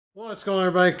What's going on,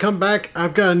 everybody? Come back.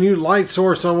 I've got a new light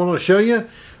source I want to show you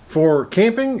for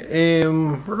camping,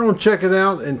 and we're going to check it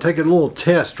out and take a little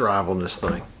test drive on this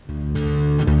thing.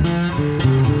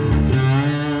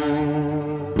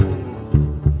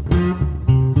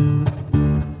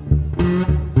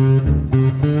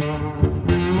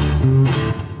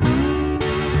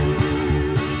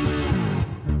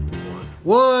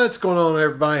 What's going on,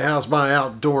 everybody? How's my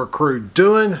outdoor crew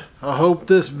doing? I hope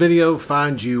this video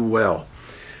finds you well.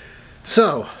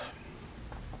 So,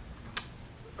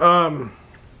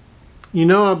 you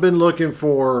know, I've been looking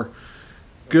for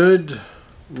good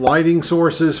lighting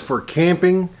sources for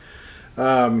camping.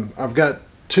 I've got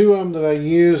two of them that I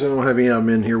use. I don't have any of them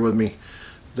in here with me.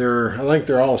 I think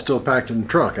they're all still packed in the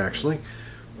truck, actually.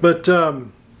 But I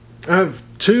have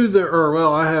two that are,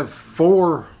 well, I have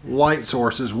four light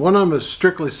sources. One of them is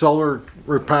strictly solar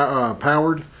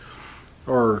powered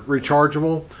or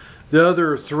rechargeable. The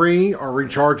other three are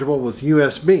rechargeable with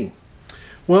USB.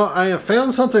 Well, I have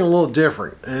found something a little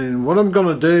different, and what I'm going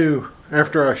to do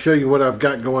after I show you what I've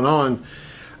got going on,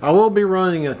 I will be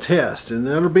running a test, and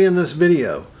that'll be in this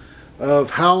video,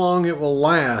 of how long it will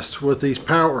last with these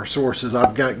power sources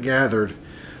I've got gathered.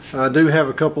 I do have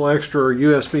a couple extra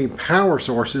USB power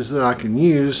sources that I can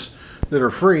use that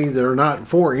are free, that are not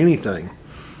for anything.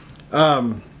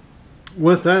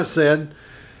 With that said,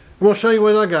 I'm going to show you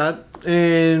what I got,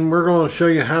 and we're going to show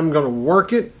you how I'm going to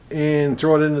work it and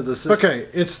throw it into the system. Okay,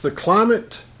 it's the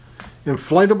Klymit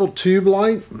inflatable tube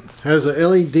light. Has a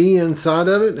LED inside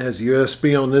of it. It has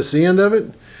USB on this end of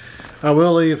it. I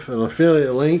will leave an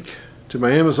affiliate link to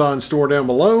my Amazon store down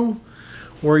below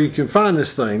where you can find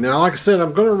this thing. Now, like I said,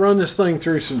 I'm going to run this thing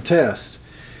through some tests.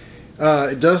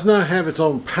 It does not have its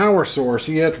own power source.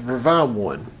 You have to provide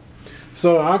one.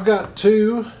 So I've got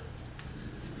two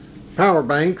power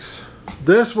banks.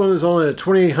 This one is only a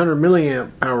 2800 milliamp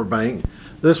power bank.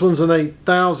 This one's an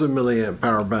 8000 milliamp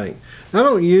power bank. I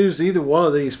don't use either one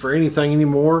of these for anything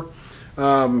anymore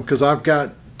because I've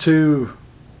got two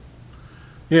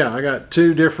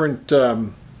different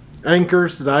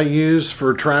anchors that I use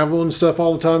for travel and stuff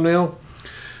all the time now.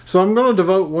 So I'm going to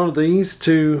devote one of these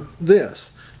to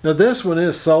this. Now this one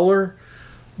is solar,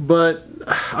 but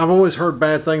I've always heard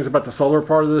bad things about the solar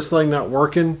part of this thing not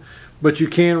working. But you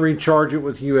can recharge it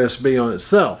with USB on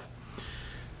itself.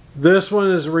 This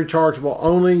one is rechargeable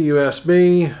only,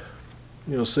 USB.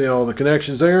 You'll see all the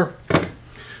connections there.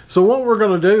 So what we're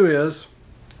going to do is,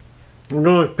 we're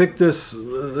going to pick this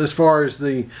as far as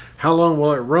the how long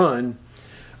will it run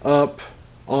up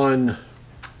on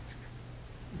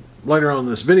later on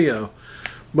in this video.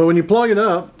 But when you plug it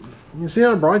up, you see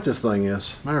how bright this thing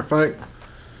is. Matter of fact,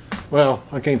 well,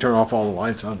 I can't turn off all the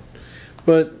lights on.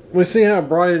 But we see how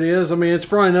bright it is. I mean, it's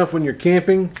bright enough when you're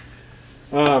camping.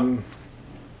 I'm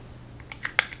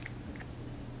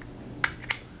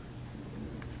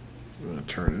going to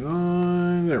turn it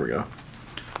on. There we go.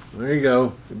 There you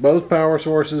go. Both power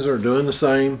sources are doing the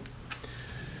same.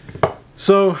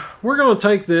 So we're going to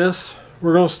take this.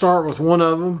 We're going to start with one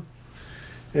of them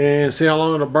and see how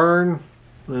long it'll burn.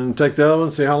 And take the other one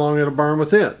and see how long it'll burn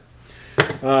with it.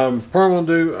 I'll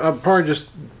probably just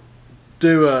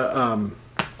do a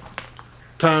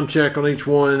time check on each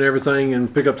one and everything,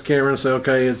 and pick up the camera and say,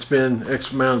 okay, it's been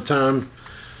X amount of time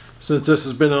since this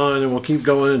has been on, and we'll keep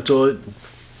going until it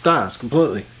dies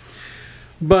completely.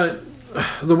 But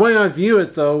the way I view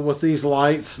it, though, with these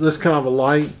lights, this kind of a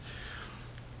light,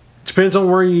 depends on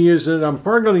where you use it. I'm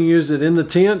probably going to use it in the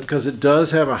tent because it does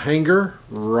have a hanger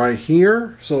right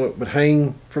here, so it would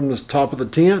hang from the top of the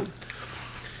tent.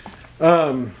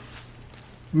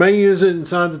 May use it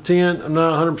inside the tent. I'm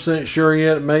not 100% sure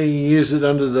yet. May use it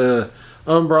under the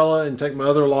umbrella and take my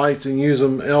other lights and use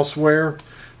them elsewhere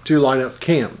to light up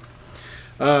camp.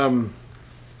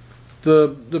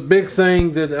 The big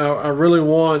thing that I really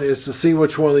want is to see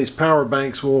which one of these power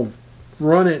banks will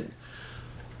run it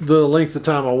the length of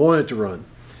time I want it to run.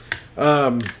 I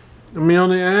mean, on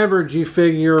the average, you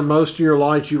figure most of your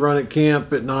lights you run at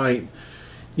camp at night,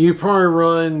 you probably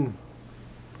run,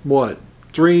 what,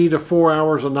 3 to 4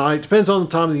 hours a night. Depends on the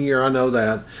time of the year, I know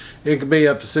that. It could be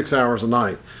up to 6 hours a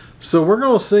night. So we're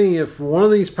going to see if one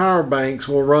of these power banks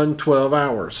will run 12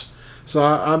 hours.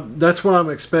 So that's what I'm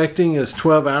expecting, is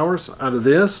 12 hours out of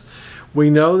this. We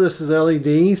know this is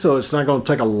LED, so it's not going to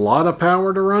take a lot of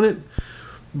power to run it,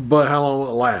 but how long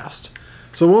will it last?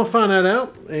 So we'll find that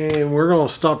out, and we're going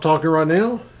to stop talking right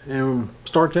now and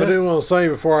start testing. I do want to say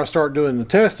before I start doing the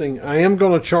testing, I am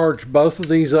going to charge both of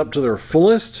these up to their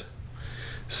fullest,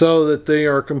 so that they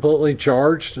are completely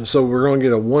charged. So we're going to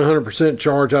get a 100%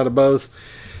 charge out of both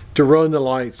to run the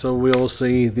light, so we'll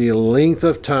see the length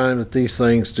of time that these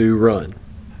things do run.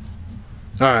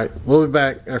 Alright, we'll be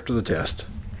back after the test.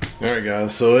 Alright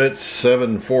guys, so it's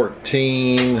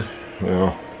 7:14.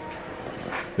 Well,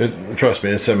 trust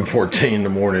me, it's 7:14 in the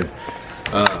morning.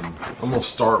 I'm going to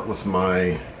start with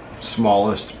my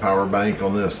smallest power bank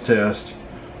on this test.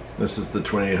 This is the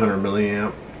 2800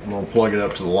 milliamp. I'm going to plug it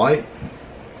up to the light.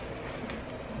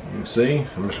 You can see,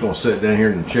 I'm just going to sit down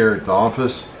here in the chair at the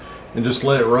office and just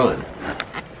let it run.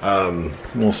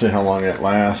 We'll see how long that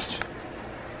lasts.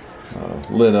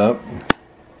 Lit up.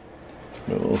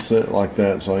 We'll sit like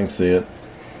that so I can see it.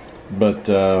 But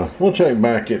we'll check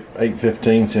back at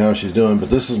 8:15, see how she's doing. But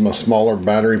this is my smaller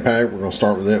battery pack. We're going to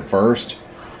start with it first,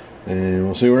 and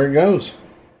we'll see where it goes.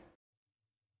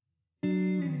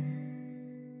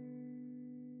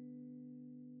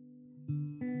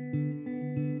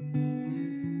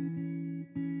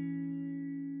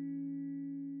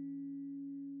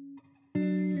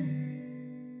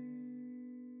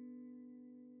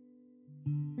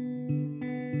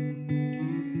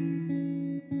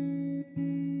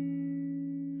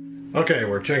 Okay,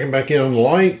 we're checking back in on the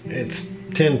light. It's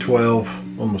 10:12,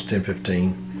 almost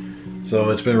 10:15. So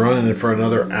it's been running for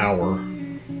another hour.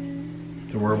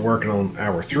 So we're working on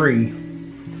hour 3.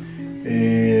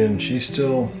 And she's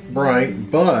still bright,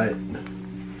 but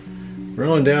we're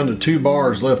only down to 2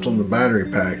 bars left on the battery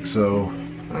pack. So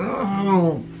I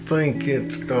don't think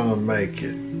it's gonna make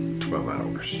it 12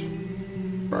 hours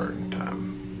burn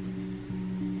time.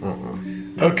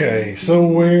 Okay, so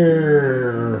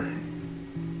we're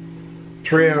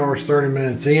 3 hours 30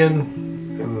 minutes in,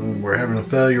 and we're having a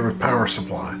failure with power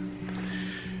supply.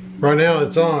 Right now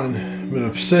it's on, but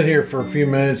I've sit here for a few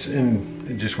minutes and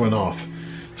it just went off.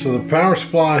 So the power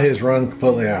supply has run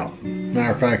completely out.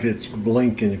 Matter of fact, it's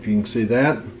blinking, if you can see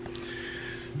that.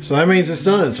 So that means it's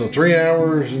done. So 3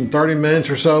 hours and 30 minutes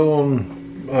or so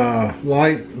on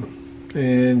light,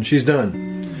 and she's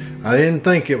done. I didn't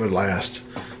think it would last.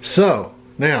 So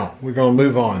now we're going to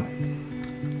move on.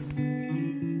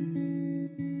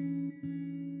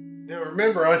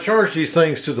 Remember, I charged these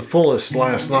things to the fullest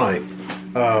last night.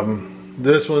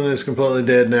 This one is completely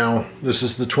dead now. This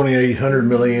is the 2800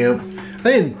 milliamp. I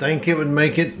didn't think it would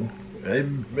make it.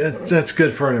 That's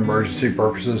good for an emergency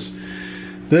purposes.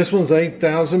 This one's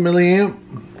 8000 milliamp.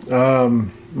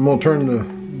 I'm going to turn the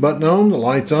button on, the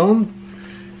light's on,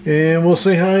 and we'll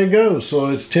see how it goes. So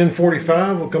it's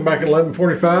 10:45. We'll come back at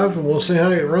 11:45 and we'll see how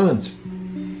it runs.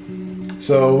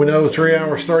 So we know 3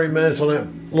 hours 30 minutes on that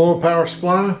little power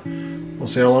supply. We'll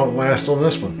see how long it lasts on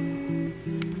this one.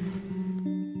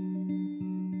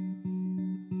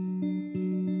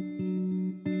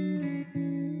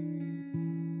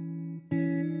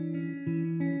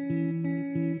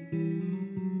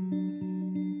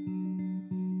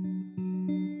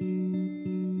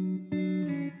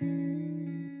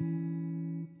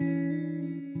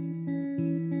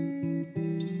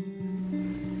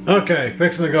 Okay,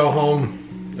 fixing to go home.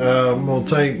 I'm going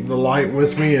to take the light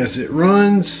with me as it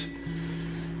runs.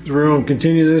 So we're going to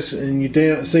continue this, and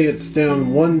you see it's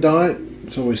down 1 dot,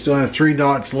 so we still have 3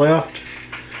 dots left,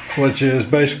 which is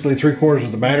basically 3/4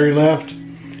 of the battery left.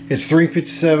 It's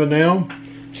 3:57 now,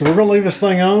 so we're going to leave this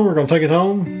thing on. We're going to take it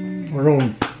home. We're going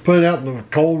to put it out in the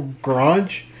cold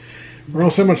garage. We're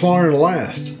going to see how much longer it'll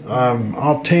last.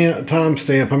 I'll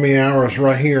timestamp how many hours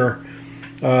right here.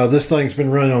 This thing's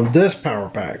been running on this power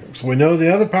pack, so we know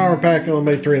the other power pack will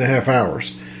make 3.5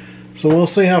 hours. So we'll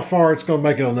see how far it's going to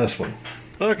make it on this one.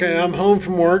 Okay, I'm home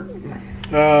from work.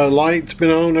 Light's been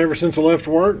on ever since I left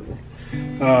work.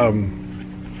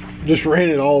 Just ran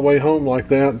it all the way home like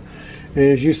that. And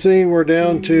as you see, we're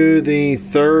down to the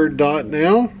 3rd dot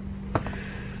now.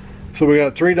 So we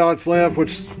got 3 dots left,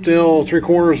 which is still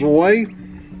 3/4 of the way.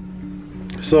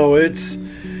 So it's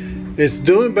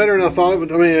doing better than I thought it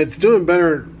would. I mean, it's doing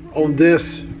better on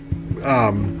this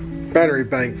battery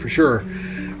bank for sure.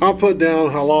 I'll put down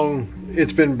how long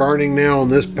it's been burning now on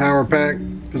this power pack,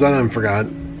 because I done forgot.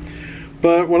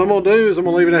 But what I'm going to do is I'm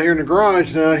going to leave it out here in the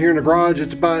garage. Now here in the garage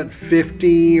it's about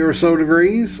 50 or so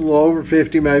degrees, a little over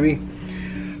 50 maybe.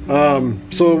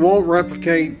 So it won't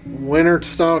replicate winter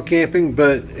style camping,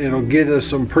 but it'll get us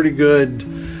some pretty good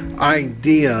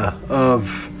idea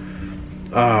of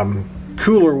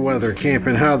cooler weather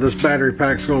camping, how this battery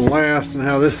pack's going to last and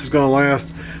how this is going to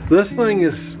last. This thing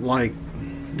is like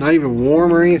not even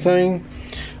warm or anything.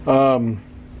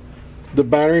 The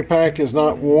battery pack is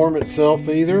not warm itself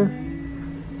either.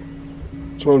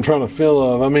 That's what I'm trying to feel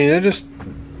of. I mean, it is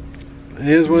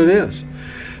what it is.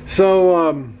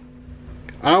 So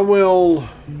I will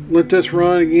let this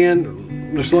run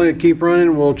again. Just let it keep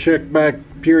running. We'll check back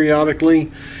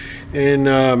periodically, and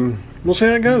we'll see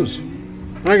how it goes.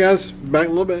 Alright guys, back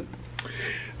in a little bit.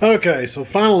 Okay, so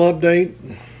final update.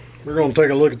 we're going to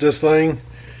take a look at this thing.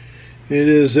 It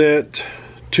is at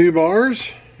 2 bars,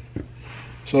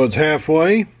 so it's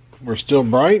halfway. We're still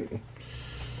bright.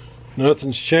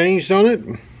 Nothing's changed on it.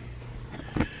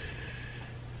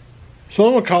 So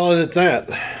I'm going to call it at that.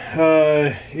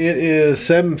 It is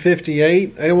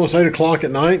 7:58, almost 8 o'clock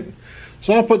at night.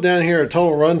 So I'll put down here a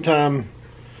total runtime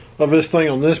of this thing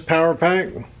on this power pack,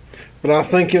 but I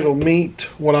think it'll meet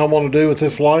what I want to do with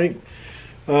this light.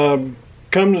 Come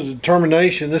to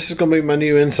determination, this is going to be my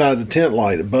new inside the tent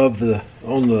light above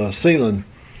on the ceiling.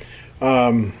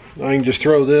 I can just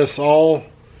throw this all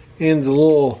in the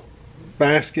little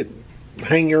basket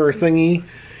hanger thingy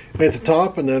at the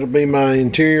top, and that'll be my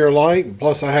interior light.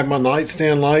 Plus I have my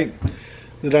nightstand light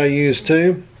that I use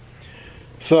too.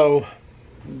 So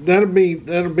that'll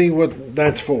be what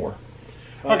that's for.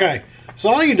 Okay, so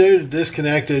all you do to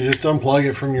disconnect is just unplug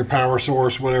it from your power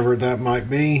source, whatever that might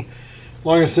be.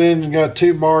 Like I said, you've got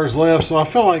 2 bars left, so I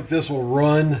feel like this will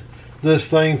run this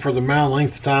thing for the amount of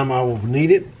length of time I will need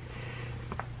it.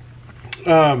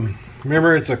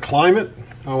 Remember, it's a Klymit.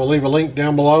 I will leave a link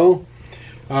down below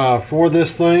for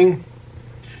this thing.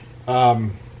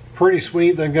 Pretty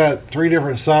sweet. They've got 3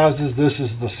 different sizes. This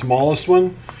is the smallest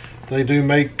one. They do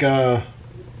make a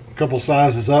couple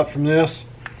sizes up from this.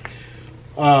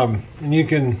 And you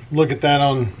can look at that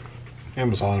on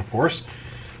Amazon, of course.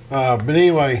 But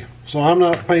anyway, so I'm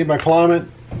not paid by Klymit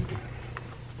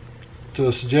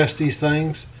to suggest these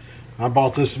things. I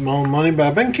bought this with my own money, but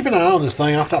I've been keeping an eye on this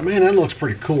thing. I thought, man, that looks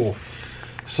pretty cool.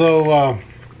 So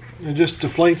it just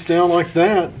deflates down like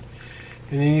that,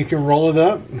 and then you can roll it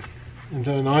up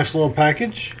into a nice little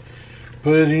package.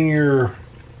 Put it in your,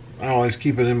 I always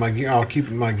keep it in my gear. I'll keep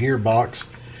it in my gear box,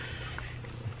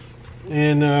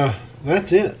 and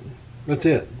that's it. That's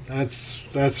it.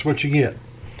 That's what you get.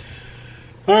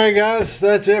 All right, guys,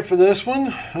 that's it for this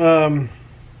one.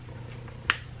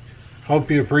 Hope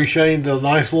you appreciate the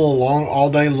nice little long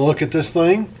all-day look at this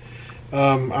thing.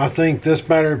 I think this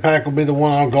battery pack will be the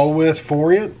one I'll go with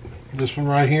for it. This one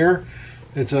right here.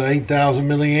 It's an 8,000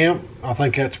 milliamp. I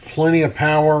think that's plenty of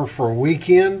power for a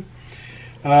weekend.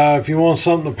 If you want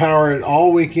something to power it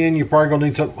all weekend, you're probably gonna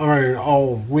need something, or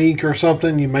all week or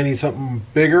something. You may need something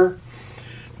bigger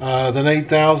than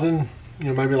 8,000. You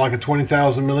know, maybe like a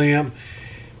 20,000 milliamp.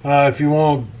 If you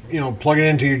want to, plug it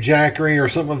into your Jackery or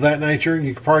something of that nature,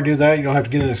 you could probably do that. You don't have to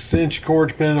get an extension cord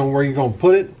depending on where you're going to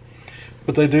put it.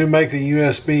 But they do make a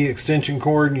USB extension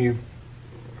cord, and you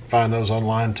find those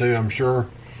online too, I'm sure.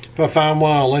 If I find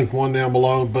one, I'll link one down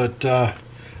below. But I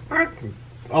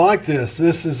like this.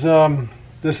 This is going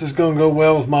to go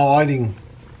well with my lighting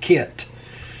kit.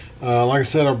 Like I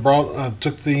said, I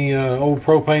took the old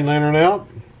propane lantern out,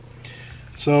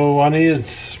 so I need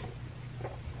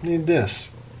this.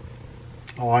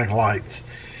 I like lights.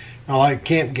 I like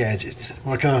camp gadgets.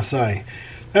 What can I say?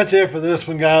 That's it for this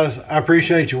one, guys. I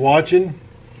appreciate you watching.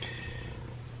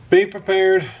 Be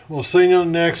prepared. We'll see you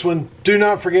on the next one. Do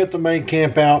not forget to make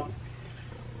camp out.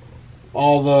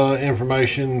 All the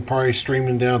information probably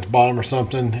streaming down at the bottom or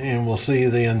something, and we'll see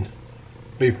you then.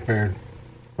 Be prepared.